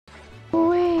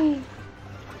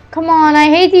Come on, I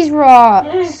hate these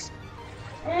rocks.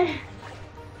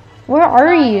 Where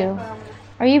are you?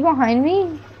 Are you behind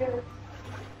me?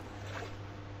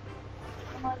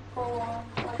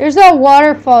 There's a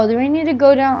waterfall. Do we need to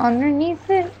go down underneath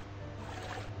it?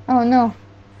 Oh no.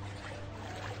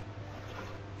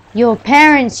 Your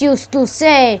parents used to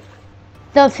say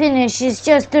the finish is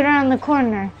just around the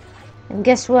corner. And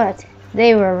guess what?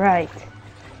 They were right.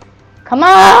 Come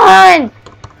on!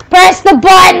 Press the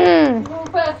button! Go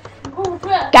fast. Go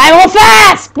fast. Gotta go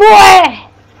fast, boy!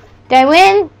 Did I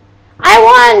win? I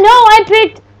won! No, I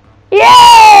picked...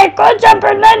 Yay! Go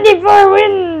Jumper 94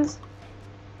 wins!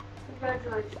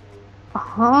 Congratulations.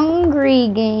 Hungry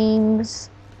Games.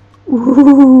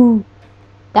 Ooh.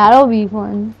 That'll be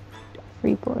fun.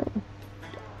 Free play.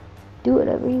 Do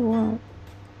whatever you want.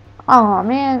 Oh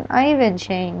man, I even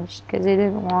changed because I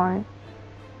didn't want.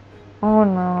 Oh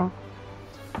no.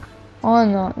 Oh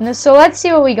no. So let's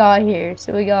see what we got here.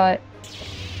 So we got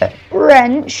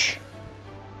wrench.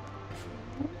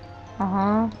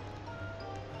 Oh,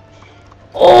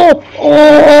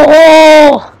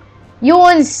 oh, you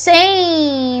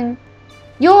insane!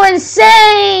 You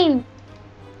insane!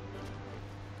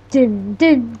 Dun,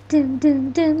 dun, dun,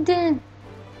 dun, dun, dun.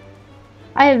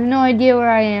 I have no idea where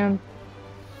I am.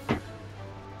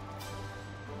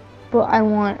 But I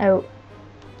want out.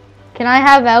 Can I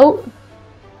have out?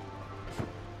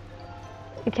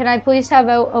 Can I please have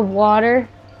out of water?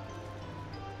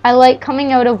 I like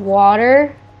coming out of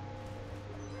water.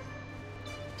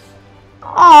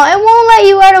 Oh, it won't let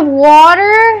you out of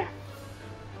water?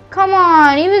 Come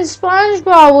on, even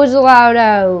SpongeBob was allowed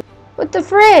out. What the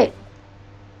frick?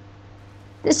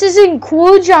 This isn't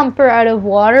Cool Jumper out of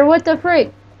water. What the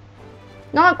frick?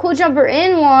 Not Cool Jumper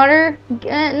in water.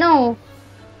 No.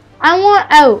 I want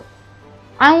out.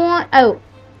 I want out.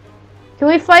 Can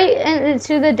we fight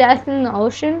to the death in the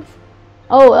ocean?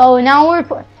 Oh, now we're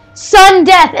sudden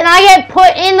death, and I get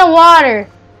put in the water.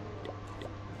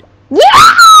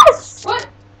 Yes! What?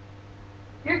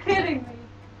 You're kidding me.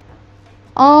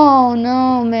 Oh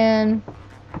no, man.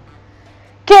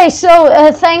 Okay,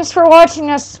 so thanks for watching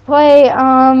us play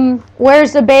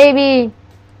Where's the Baby?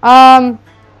 Why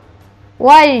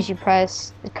did you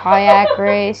press the kayak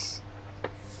race?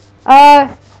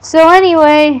 So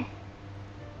anyway,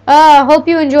 hope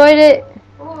you enjoyed it.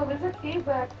 Oh, there's a cave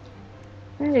back.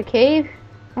 There's a cave?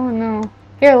 Oh no.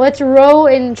 Here, let's row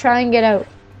and try and get out.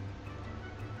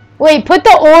 Wait, put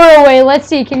the oar away. Let's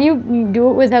see. Can you do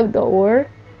it without the oar?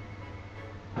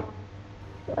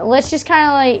 Let's just kind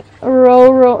of like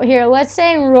row. Here, let's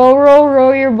say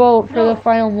row your boat for the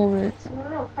final moments.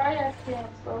 No, kayak dance,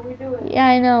 so we do it. Yeah,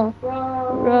 I know.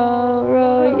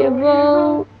 Row Your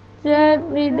boat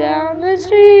gently down the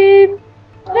stream.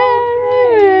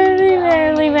 Merrily,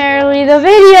 merrily, merrily. The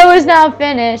video is now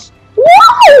finished.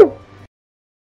 Woo!